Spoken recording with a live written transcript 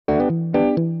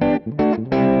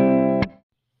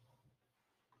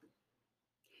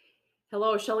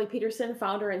Hello, Shelley Peterson,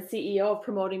 founder and CEO of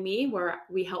Promoting Me, where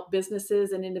we help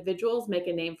businesses and individuals make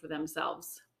a name for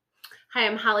themselves. Hi,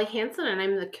 I'm Holly Hansen, and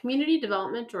I'm the Community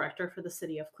Development Director for the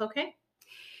City of Cloquet.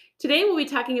 Today, we'll be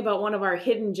talking about one of our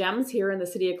hidden gems here in the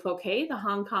city of Cloquet, the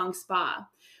Hong Kong Spa,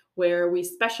 where we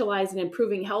specialize in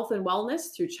improving health and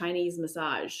wellness through Chinese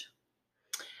massage.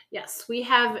 Yes, we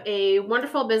have a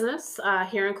wonderful business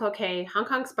here in Cloquet, Hong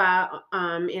Kong Spa,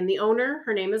 and the owner,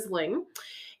 her name is Ling,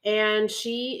 and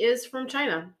she is from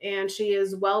China, and she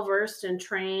is well versed and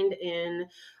trained in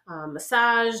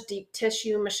massage, deep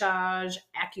tissue massage,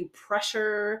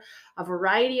 acupressure, a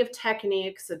variety of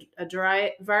techniques,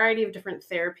 variety of different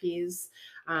therapies.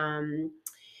 Um,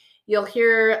 You'll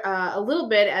hear a little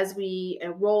bit as we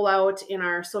roll out in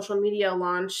our social media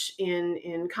launch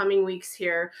in coming weeks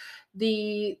here,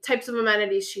 the types of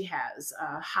amenities she has: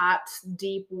 hot,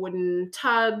 deep wooden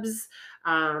tubs,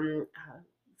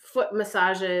 foot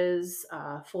massages,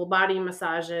 full body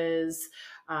massages,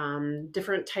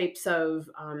 different types of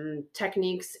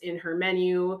techniques in her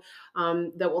menu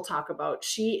that we'll talk about.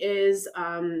 She is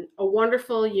a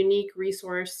wonderful, unique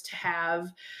resource to have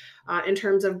in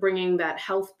terms of bringing that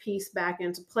health piece back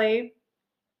into play.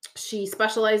 She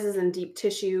specializes in deep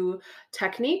tissue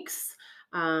techniques.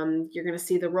 You're going to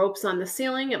see the ropes on the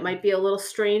ceiling. It might be a little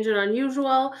strange and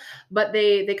unusual, but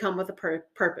they come with a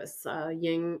purpose.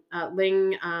 Ling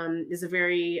is a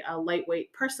very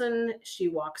lightweight person. She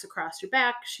walks across your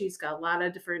back. She's got a lot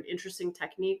of different interesting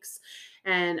techniques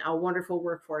and a wonderful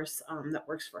workforce that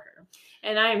works for her.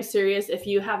 And I am serious, if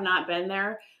you have not been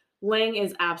there, Ling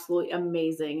is absolutely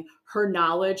amazing. Her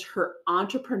knowledge, her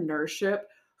entrepreneurship,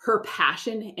 her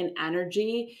passion and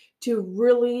energy to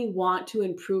really want to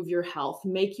improve your health,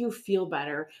 make you feel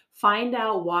better, find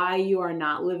out why you are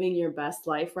not living your best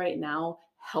life right now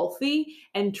healthy,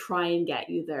 and try and get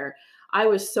you there. I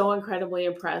was so incredibly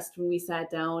impressed when we sat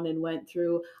down and went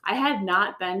through. I had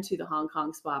not been to the Hong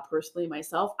Kong Spa personally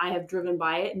myself. I have driven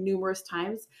by it numerous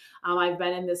times. I've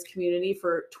been in this community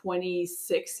for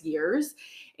 26 years,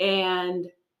 and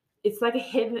it's like a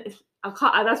hidden.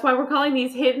 That's why we're calling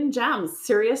these hidden gems.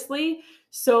 Seriously,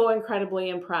 so incredibly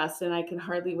impressed, and I can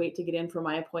hardly wait to get in for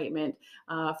my appointment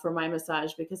for my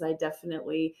massage because I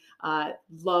definitely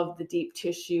love the deep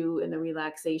tissue and the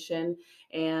relaxation,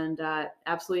 and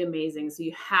absolutely amazing. So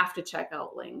you have to check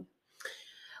out Ling.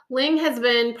 Ling has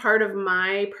been part of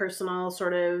my personal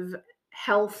sort of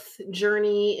health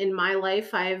journey in my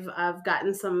life. I've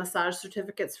gotten some massage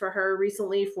certificates for her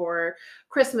recently for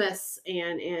Christmas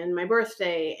and my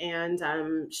birthday,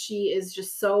 and she is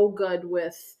just so good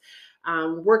with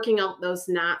working out those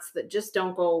knots that just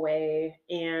don't go away,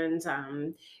 and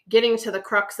getting to the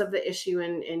crux of the issue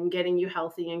and getting you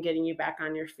healthy and getting you back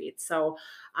on your feet. So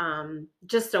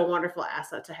just a wonderful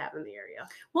asset to have in the area.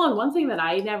 Well, and one thing that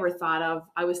I never thought of,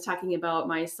 I was talking about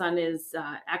my son is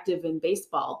active in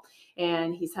baseball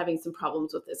and he's having some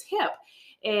problems with his hip.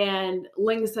 And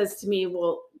Ling says to me,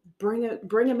 "Well, bring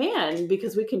him in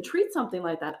because we can treat something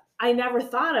like that." I never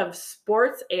thought of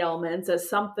sports ailments as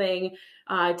something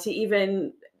to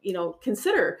even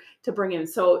consider to bring in.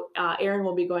 So Aaron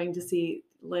will be going to see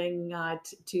Ling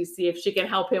to see if she can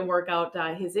help him work out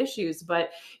his issues.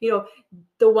 But you know,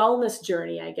 the wellness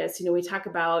journey, I guess, we talk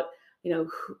about,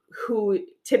 who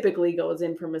typically goes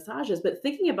in for massages, but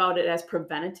thinking about it as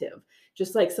preventative,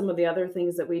 just like some of the other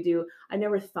things that we do. I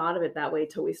never thought of it that way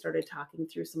till we started talking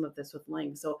through some of this with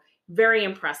Ling. So very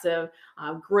impressive,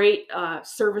 great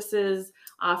services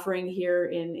offering here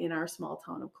in our small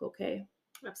town of Cloquet.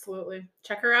 Absolutely.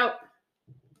 Check her out.